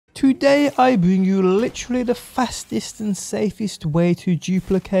Today I bring you literally the fastest and safest way to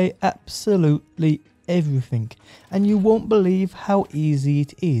duplicate absolutely everything, and you won't believe how easy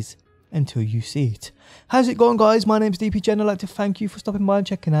it is until you see it. How's it going, guys? My name's DPJ and I'd like to thank you for stopping by and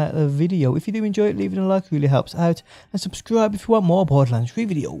checking out the video. If you do enjoy it, leaving a like really helps out, and subscribe if you want more Borderlands 3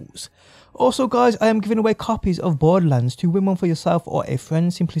 videos. Also, guys, I am giving away copies of Borderlands. To win one for yourself or a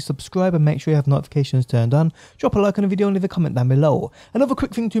friend, simply subscribe and make sure you have notifications turned on. Drop a like on the video and leave a comment down below. Another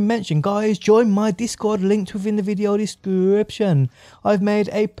quick thing to mention, guys, join my Discord linked within the video description. I've made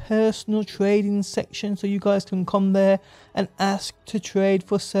a personal trading section so you guys can come there and ask to trade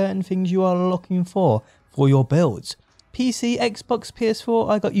for certain things you are looking for your builds. PC, Xbox,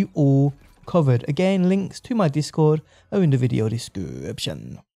 PS4, I got you all covered. Again, links to my Discord are in the video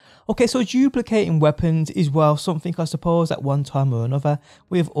description. Okay, so duplicating weapons is, well, something I suppose at one time or another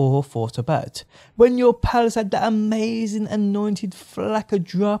we've all thought about. When your pals had that amazing anointed flacker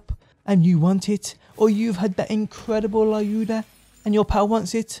drop and you want it, or you've had that incredible Lyuda and your pal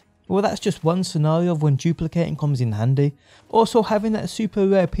wants it, well, that's just one scenario of when duplicating comes in handy. Also, having that super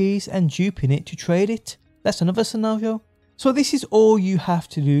rare piece and duping it to trade it, that's another scenario. So this is all you have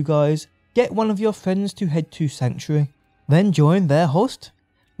to do, guys. Get one of your friends to head to Sanctuary, then join their host.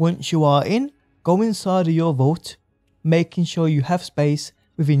 Once you are in, go inside of your vault, making sure you have space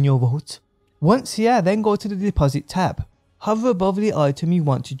within your vault. Once here, then go to the deposit tab. Hover above the item you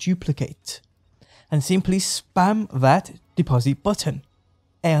want to duplicate, and simply spam that deposit button.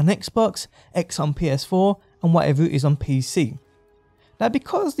 A on Xbox, X on PS4, and whatever it is on PC. Now,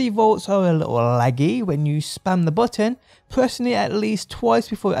 because the vaults are a little laggy when you spam the button, pressing it at least twice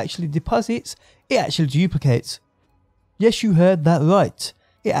before it actually deposits, it actually duplicates. Yes, you heard that right.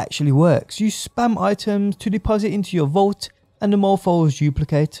 It actually works. You spam items to deposit into your vault and the morphos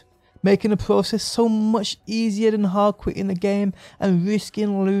duplicate, making the process so much easier than hard quitting the game and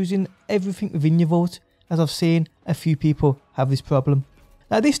risking losing everything within your vault, as I've seen a few people have this problem.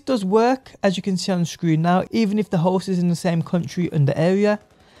 Now, this does work, as you can see on screen now, even if the host is in the same country and the area,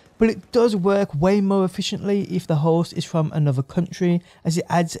 but it does work way more efficiently if the host is from another country, as it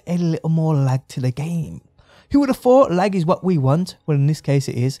adds a little more lag to the game. Who would have thought lag is what we want? Well, in this case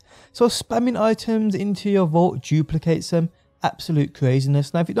it is. So spamming items into your vault duplicates them. Absolute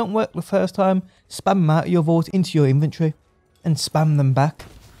craziness. Now, if it don't work the first time, spam them out of your vault into your inventory and spam them back.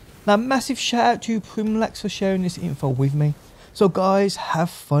 Now, massive shout out to Primlax for sharing this info with me. So guys, have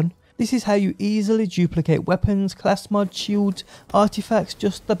fun. This is how you easily duplicate weapons, class mod, shields, artifacts,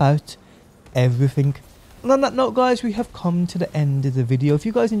 just about everything. And on that note, guys, we have come to the end of the video. If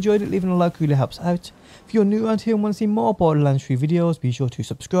you guys enjoyed it, leaving a like really helps out. If you're new around here and want to see more Borderlands 3 videos, be sure to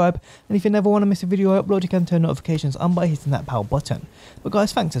subscribe. And if you never want to miss a video I upload, you can turn notifications on by hitting that bell button. But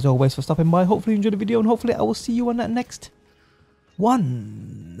guys, thanks as always for stopping by. Hopefully you enjoyed the video, and hopefully I will see you on that next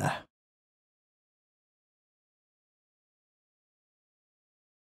one.